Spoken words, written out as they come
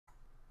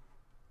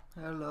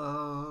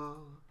Hello,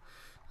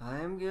 I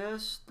am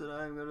guest and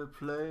I'm gonna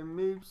play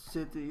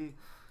MeepCity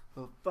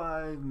for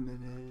 5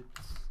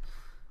 minutes.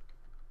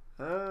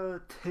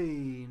 A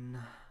teen.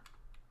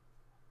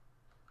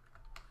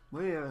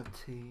 We're a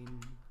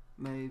teen,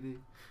 maybe.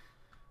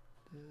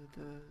 With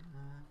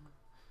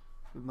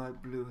my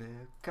blue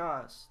hair.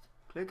 Cast.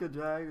 Click and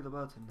drag the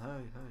button.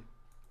 Hey.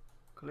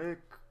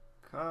 Click.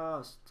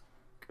 Cast.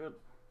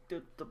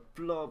 Get the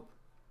blob.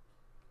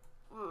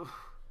 Ugh.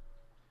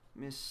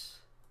 Miss.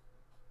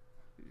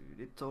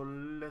 Little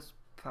less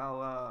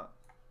power.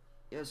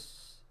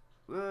 Yes.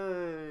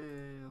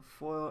 Way.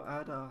 Foil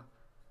adder.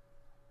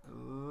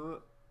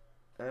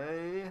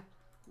 A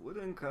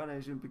wooden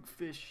carnation, big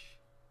fish.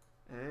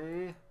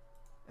 A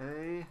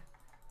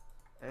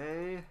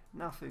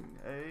nothing.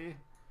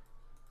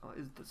 Oh,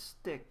 is the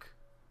stick?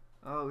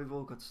 Oh, we've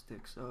all got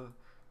sticks. Oh,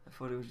 I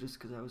thought it was just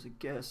because I was a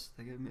guest.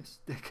 They gave me a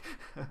stick.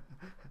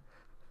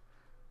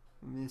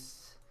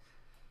 Miss.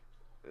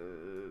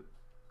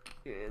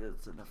 Okay,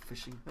 that's enough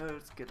fishing.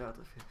 Let's get out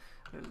of here.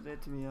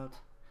 Let me out.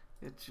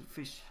 It's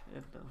fish.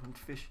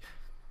 Fish.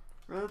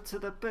 To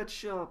the pet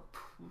shop.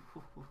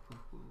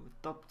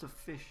 Adopt the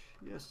fish.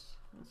 Yes,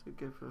 let's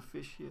go for a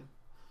fish here.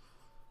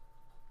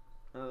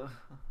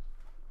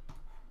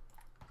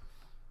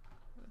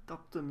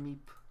 Adopt a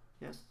meep.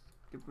 Yes,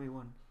 give me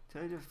one.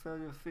 Tell you to sell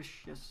your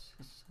fish. Yes,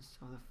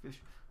 sell the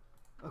fish.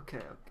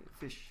 Okay,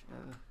 fish.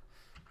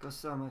 Go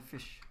sell my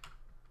fish.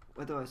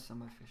 Where do I sell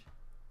my fish?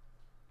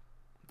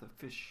 The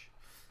fish.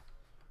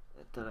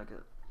 Did I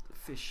get the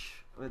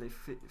fish? Where they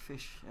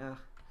fish?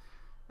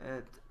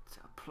 It's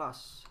a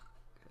plus.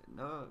 Okay,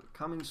 no,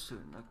 coming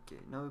soon.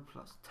 Okay, no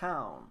plus.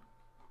 Town.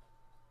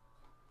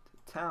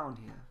 The town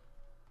here.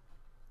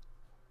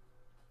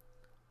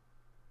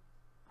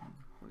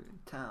 We're in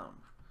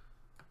town.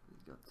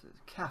 We've got the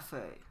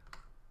cafe.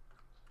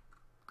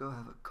 Go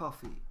have a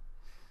coffee.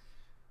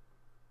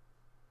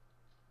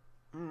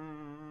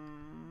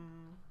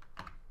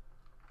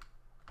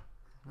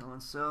 No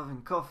one's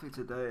serving coffee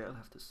today. I'll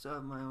have to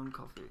serve my own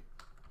coffee.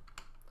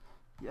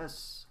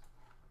 Yes,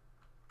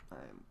 I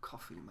am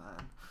coffee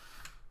man.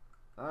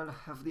 I'll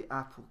have the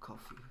apple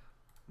coffee.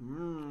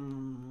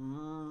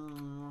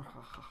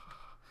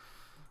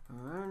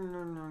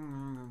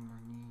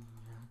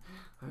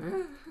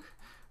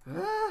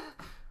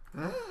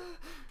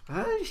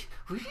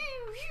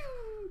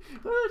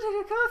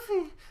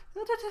 Coffee.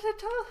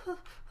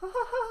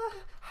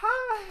 Hi.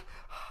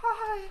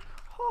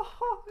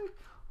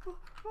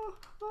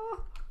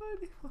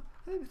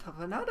 I need to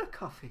have another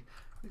coffee.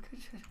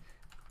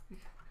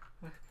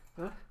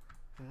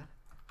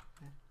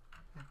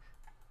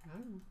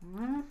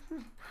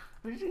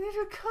 We need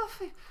a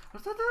coffee.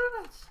 What's the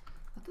donuts?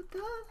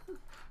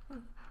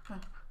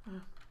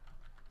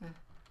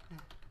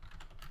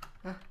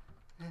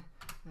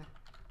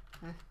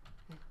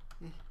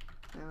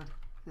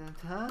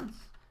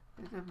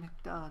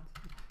 McDonald's.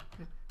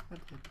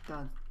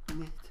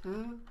 Me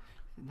too.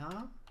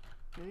 No.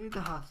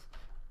 Donuts.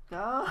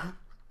 Down.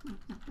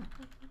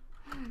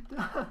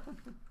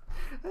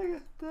 I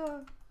got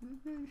down.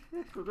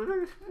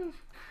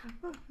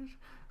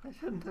 I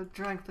shouldn't have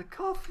drank the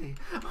coffee.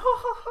 Let's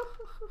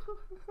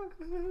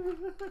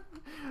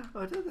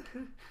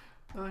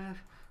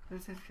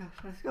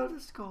go to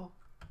school.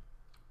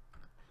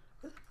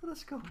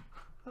 Let's go.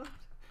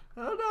 Oh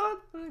no, I'm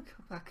gonna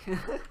come back.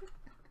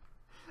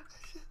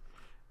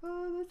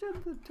 I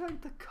shouldn't have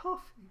drank the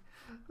coffee.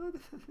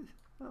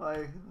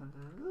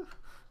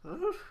 I'm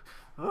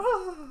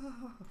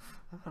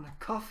on a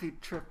coffee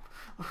trip.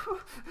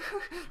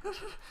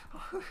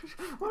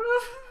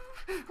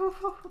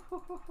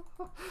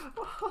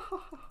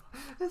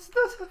 It's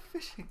not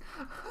fishing.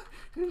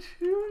 It's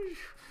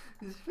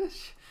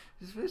fish.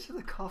 It's fish in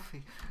the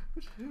coffee. I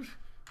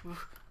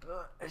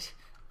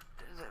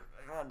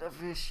want the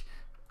fish.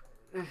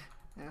 The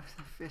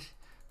fish.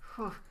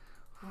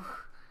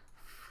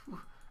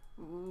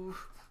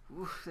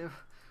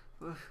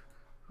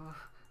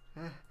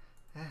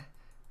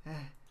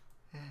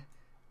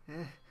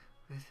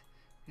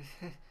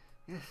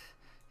 Yes,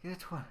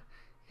 get one.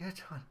 I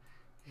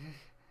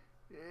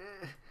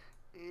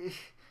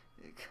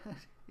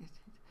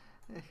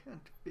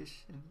can't fish.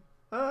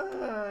 I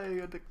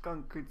got a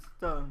concrete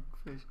stone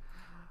fish.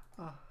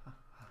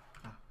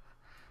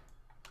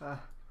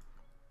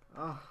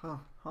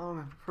 Home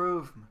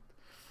improvement.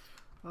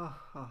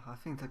 I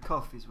think the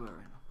coffee's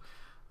wearing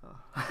off.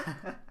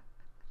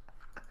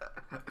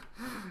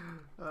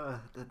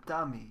 The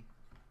dummy.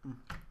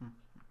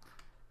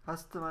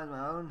 Customize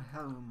my own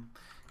home.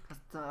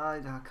 I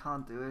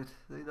can't do it.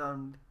 They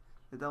don't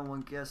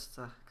want guests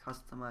to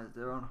customize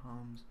their own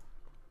homes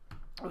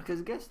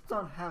because guests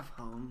don't have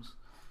homes.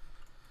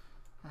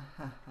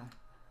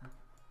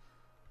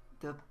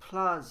 The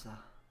plaza.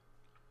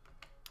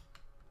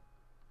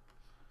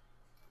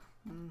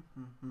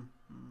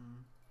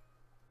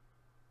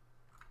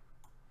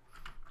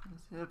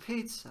 Let's get a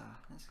pizza.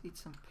 Let's eat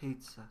some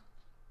pizza.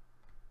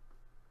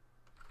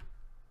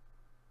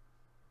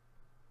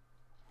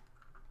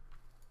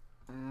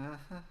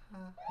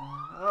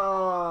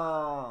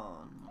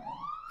 Oh no.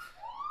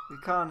 We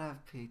can't have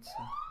pizza.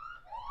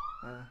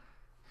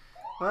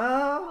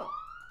 Well,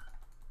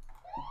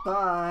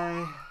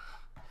 bye.